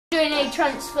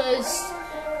transfers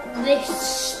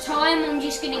this time. I'm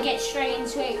just going to get straight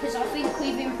into it because I think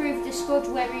we've improved the squad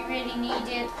where we really need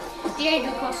it.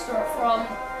 Diego Costa up front.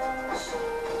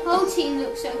 Whole team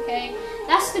looks okay.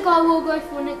 That's the guy we'll go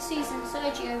for next season,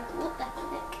 Sergio. What the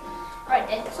heck? Right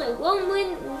then, so 1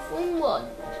 win, 1-1.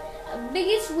 Our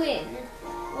biggest win.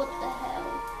 What the hell?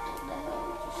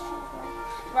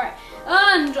 Right,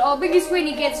 and our biggest win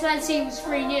against Man City was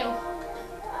 3-0.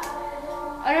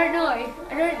 I don't know.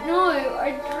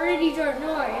 I really don't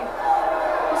know.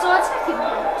 Was our attack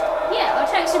improved? Yeah, our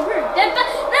attack's improved. No,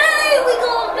 we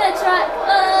got a better track.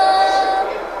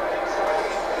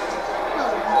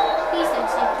 Please don't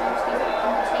say Podolski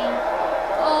on the team.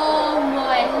 Oh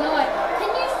my lord. Can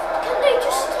they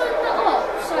just turn that up?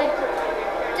 So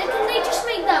can they just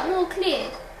make that more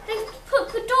clear? They put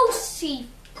Podolski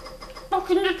back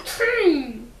in the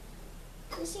team.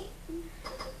 Is he?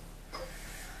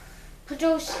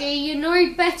 Podolski, you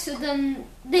know better than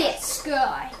this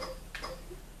guy.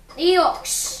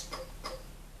 Eox.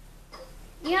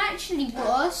 He actually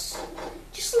was.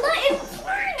 Just let him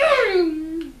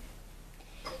freedom.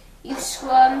 You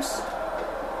squirms.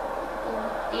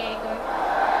 Oh, Diego.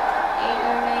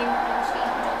 Lane,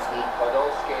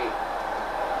 Podolski.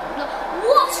 No,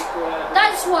 what?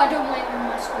 That's why I don't want him in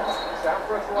my squad.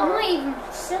 I might even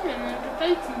sell him. I'm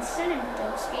debating selling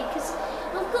Podolski because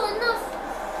I've got enough.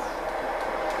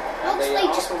 Oxlade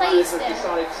just plays there.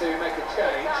 Decided to make a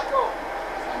change.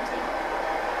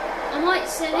 I might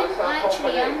sell him.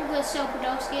 Actually, I'm going to sell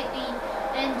Podolski at the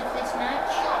end of this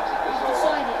match. I've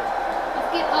decided.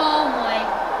 Oh my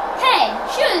head,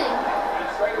 surely.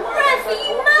 Ref, are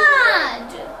you mad?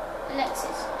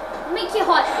 Alexis, make you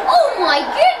high. Oh my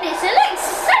goodness,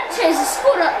 Alexis Sanchez has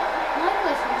scored a. My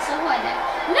voice went so high there.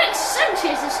 Alexis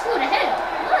Sanchez has scored a header.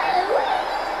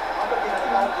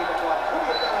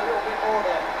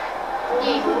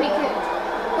 Yeah, he probably could.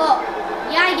 But,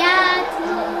 yeah.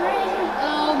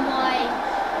 Oh my.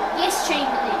 Yes,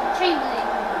 Chamberlain.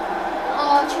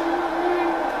 Oh,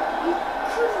 Chamberlain. You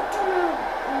could have done it.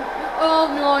 Oh,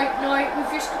 no.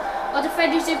 We've just. Our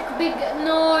defenders have big.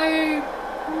 No.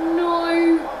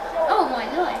 Oh my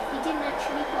life. He didn't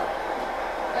actually put.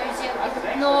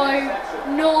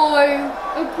 No.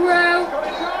 Aguero.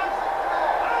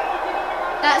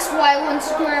 That's why I want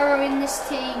Aguero in this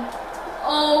team.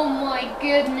 Oh my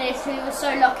goodness, we were so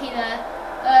lucky there.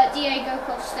 Diego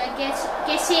Costa, get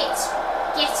it.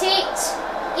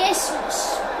 Yes,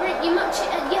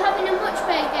 you're having a much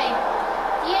better game.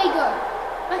 Diego,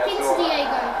 back into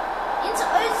Diego. Into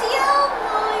Ozil.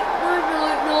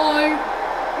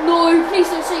 No, please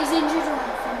don't say he's injured. Oh,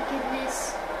 thank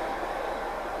goodness.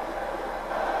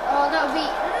 Oh, that would be.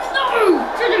 No!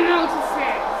 Get him out of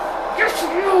here! Get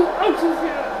him out of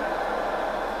here!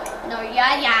 No,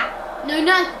 yeah. No,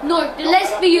 the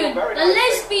lesbian!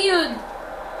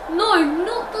 No,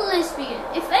 not the lesbian.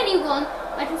 If anyone,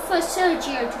 I prefer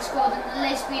Sergio to score than the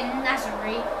lesbian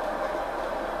Nazari.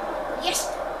 Yes!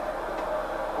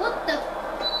 What the?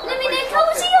 How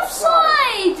was he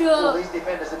offside? Well, these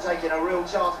defenders are taking a real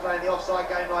chance playing the offside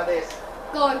game like this.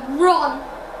 Go, run,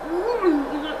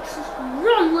 Alexis,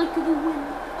 run like the wind.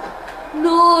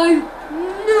 No!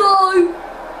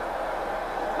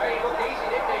 Hey, look easy,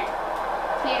 didn't he?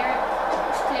 Clear it.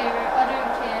 I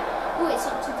don't care. Oh, it's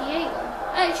up to Diego.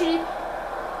 Actually,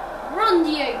 run,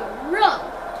 Diego, run.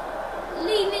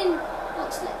 Leave in.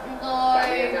 What's that? No.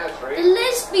 The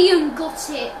lesbian got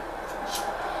it.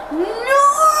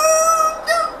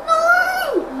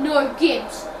 No,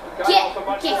 Gibbs. Get it.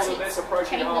 Chamberlain.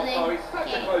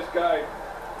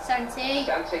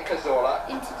 Santi Cazorla.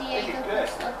 into Diego.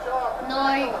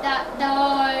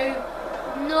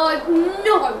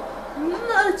 No.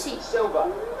 Murty. Silva.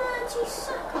 Murty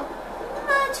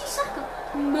Saka.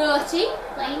 Murty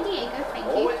playing Diego. Thank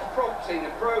you. Always prompting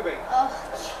and probing. Oh,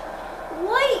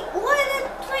 why are the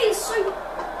players so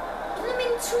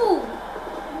blooming tall?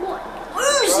 What?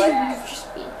 Ozil,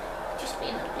 you've just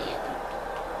been up there.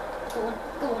 Go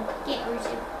on, get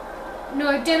Ozil. No,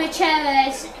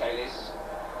 Demichelis.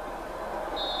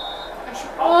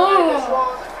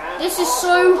 Oh, this is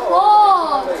so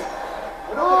hard.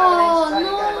 Oh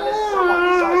no.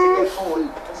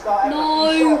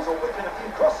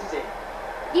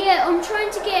 Yeah, I'm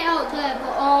trying to get out there,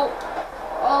 but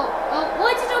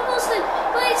why did I pass them?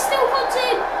 But it's still got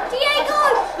in. Diego!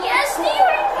 Yes,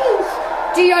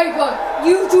 Diego!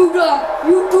 You do that!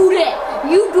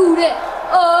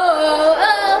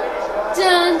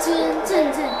 Dun.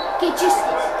 Get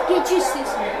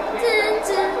justice.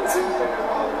 Dun.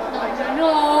 No.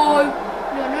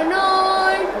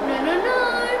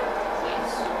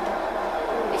 Yes.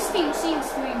 This team seems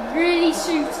to be really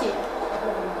suited.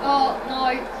 Oh Oh,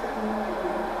 no.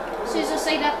 As soon as I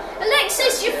say that,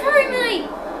 Alexis, you're through, mate.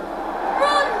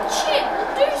 Run, shit,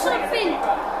 do something.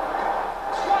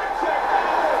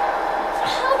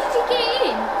 How did he get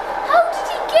in? How did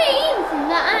he get in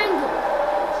from that angle?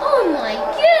 Oh my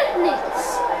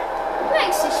goodness.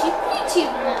 Alexis, you beauty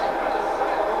of man.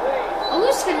 I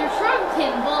was going to trump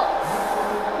him, but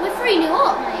we're 3-0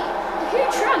 up, mate. Who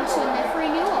trumps when they're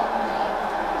 3-0 up, mate?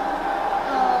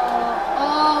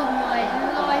 Oh my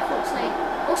life, Oxlade.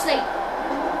 Oxlade.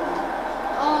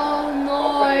 Oh no.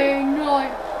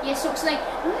 Yes, Oxlade.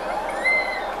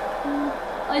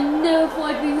 I never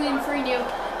thought I'd be winning 3-0.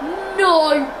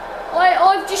 No!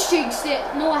 I've just jinxed it.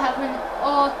 No, I haven't.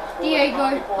 Oh,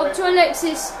 Diego. Up to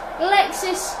Alexis.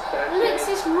 Alexis,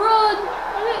 run!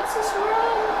 Alexis,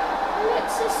 run!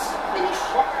 Alexis, finish.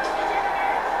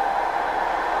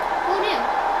 4-0.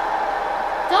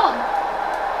 Done.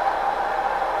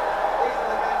 These are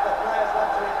the games that players want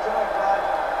to enjoy, Clive.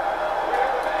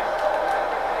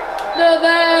 The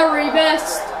very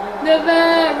best. The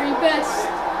very best.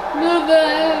 The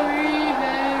very,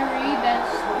 very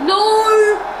best. No!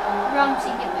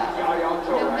 Ramsey, get that.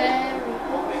 The very.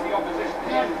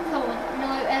 No, come on. No,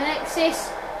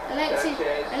 Alexis.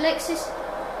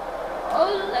 Oh,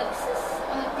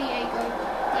 Diego.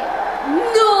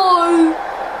 Yeah. No!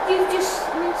 You just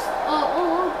missed.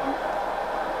 Oh.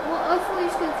 What? I thought he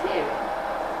was going to clear it.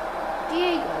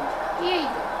 Diego.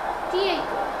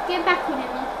 Get back on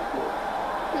him.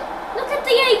 Look at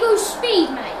Diego's speed,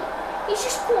 mate. He's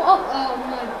just caught up. Oh,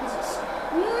 no, because it's.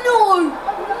 No!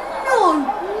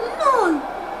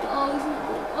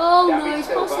 Oh, no, he's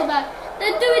passed it back.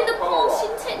 They're doing the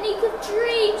passing technique of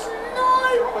dreams. No!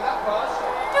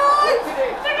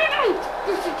 Get it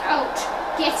out.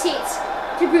 Get it.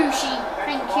 Debussy.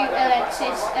 Thank you,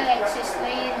 Alexis.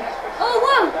 Lane. Oh,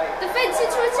 wow. Defense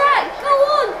into attack. Go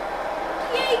on.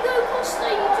 Diego Costa,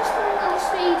 you just got another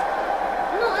speed.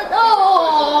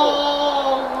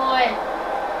 Oh, my.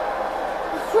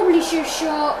 I probably should have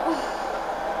shot.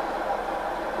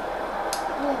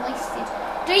 Oh, wasted.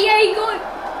 Diego.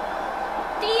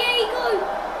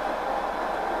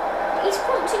 He's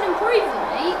prompting improvement,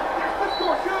 mate.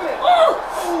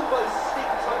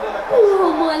 Oh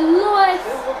my life.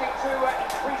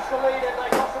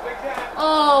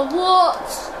 Oh, what?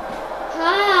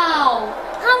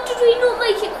 How did we not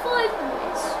make it 5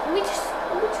 minutes? We're just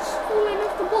falling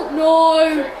off the ball. No.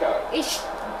 It's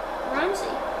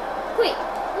Ramsey. Quick,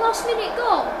 last minute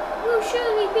goal. Will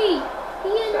surely be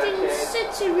the ending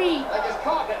century. They just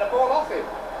can't get the ball off him.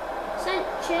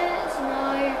 Sanchez,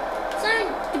 no.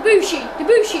 Debussy.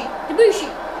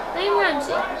 Name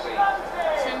Ramsey.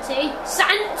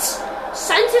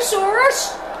 Santosaurus.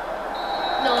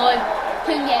 No,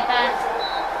 couldn't get that.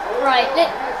 Right,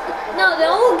 now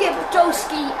they'll get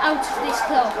Podolski out of this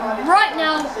club. Right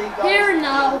now, here and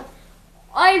now.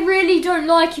 I really don't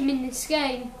like him in this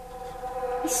game.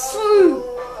 He's so...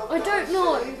 I don't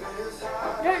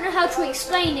know how to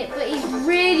explain it, but he's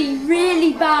really,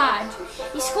 really bad.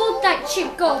 He scored that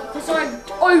chip goal because I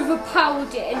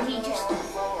overpowered it and he just...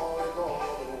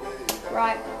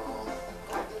 Right.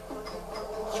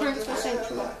 Transfer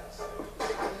Central.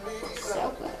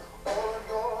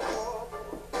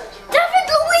 David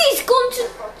Luiz gone to...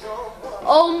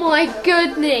 Oh my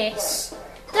goodness.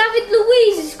 David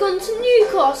Luiz has gone to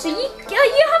Newcastle. Are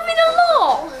you having a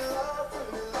laugh?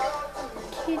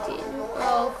 Kidding.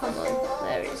 Oh, come on.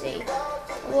 Where is he?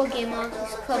 We'll get him out of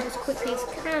this club as quickly as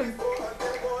can.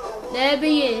 There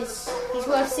he is. He's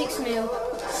worth 6 mil.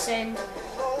 Send.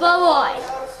 Bye-bye.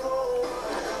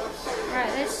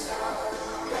 Right, let's...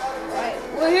 Right,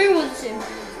 well, who wants him?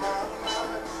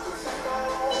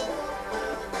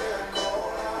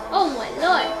 Oh, my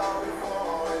life.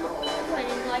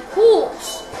 Running like horse.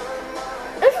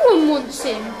 Everyone wants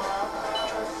him.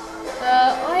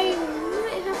 I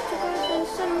might have to go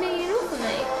for some million offer,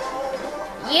 mate.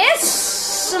 Yes!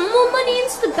 Some more money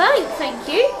into the bank, thank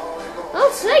you.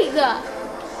 I'll take that.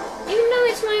 Even though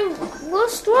it's my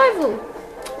worst rival.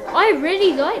 I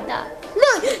really like that.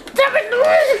 Look! David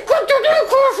Luiz has got to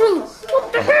Newcastle! What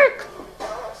the heck?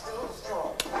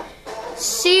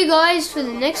 See you guys for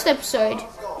the next episode.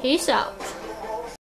 Peace out.